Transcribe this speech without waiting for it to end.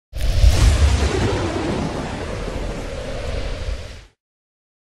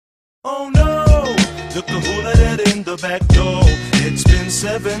Oh no, look at who let it in the back door. It's been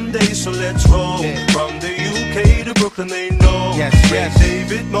 7 days, so let's roll. From the UK to Brooklyn, they know. Yes.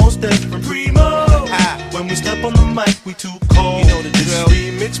 David, Most Def, and Primo. When we step on the mic, we too cold. You know the drill.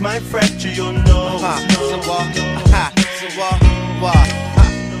 This remix might fracture your nose.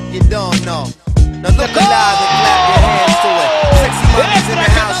 You don't know. Now look alive and clap your hands to it. Sexy mommies in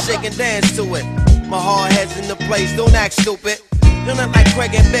the house, shake and dance to it. My hard head's in the place, don't act stupid. You're not like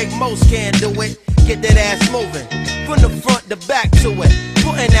Craig and Big, most can't do it. Get that ass moving, from the front to back to it.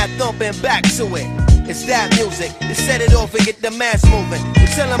 Putting that thumping back to it. It's that music, to set it off and get the mass moving. You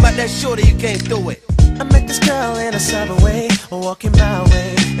tell them about that shorty, you can't do it. I met this girl in a subway, walking my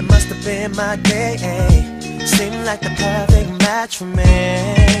way. It must have been my day. Seemed like the perfect match for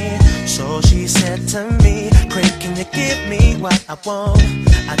me. So she said to me, Craig, can you give me what I want?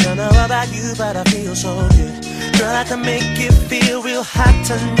 I don't know about you, but I feel so good. Girl, I can make you feel real hot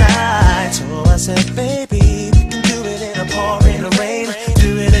tonight. So I said, baby, we can do it in a pouring rain.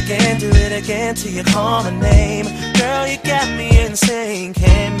 Do it again till you call my name. Girl, you got me insane.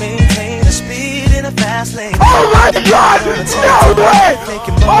 Can't maintain the speed in a fast lane. Oh my God! No way!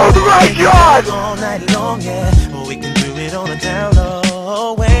 Oh my God! All night long, yeah. Or we can do it on a down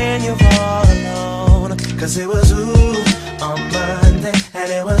low when you're all alone. Cause it was ooh on Monday,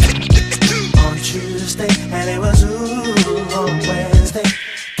 and it was on Tuesday, and it was ooh on Wednesday.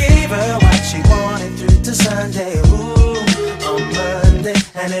 Gave her what she wanted through to Sunday. Ooh on Monday,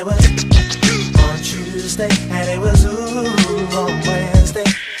 and it was on Tuesday, and it was ooh on Wednesday.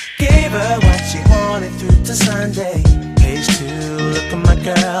 Gave her what she wanted through to Sunday. Page 2, look at my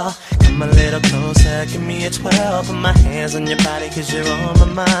girl. Come a little closer, give me a 12. Put my hands on your body, cause you're on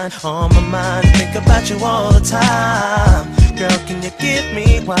my mind, on my mind. Think about you all the time. Girl, can you give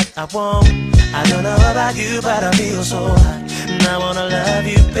me what I want? I don't know about you, but I feel so hot. And I wanna love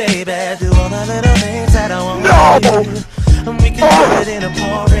you, baby. Do all the little things that I want to do. And we can do it in a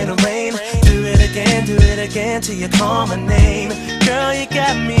pouring rain. Do it again till you call my name. Girl, you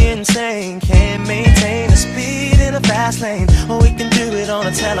got me insane. Can't maintain the speed in a fast lane. Or we can do it on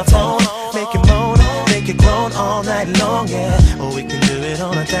a telephone. Make it moan, make it groan all night long, yeah. Or we can do it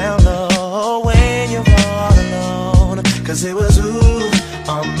on a down low when you're all alone. Cause it was ooh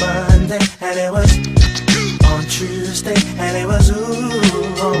on Monday, and it was on Tuesday, and it was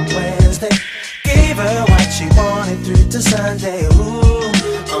ooh on Wednesday. Gave her what she wanted through to Sunday. Ooh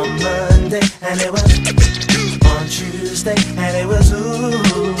on Monday, and it was on Tuesday, and it was ooh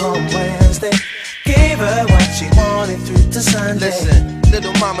on Wednesday. Gave her what she wanted through to Sunday. Listen,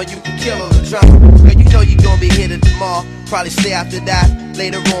 little mama, you can kill all the drama. Girl, you know you gon' be here tomorrow. Probably stay after that,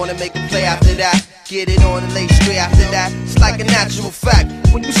 later on and make a play after that. Get it on and lay straight after that. It's like a natural fact.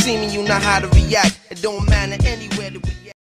 When you see me, you know how to react. It don't matter anywhere that we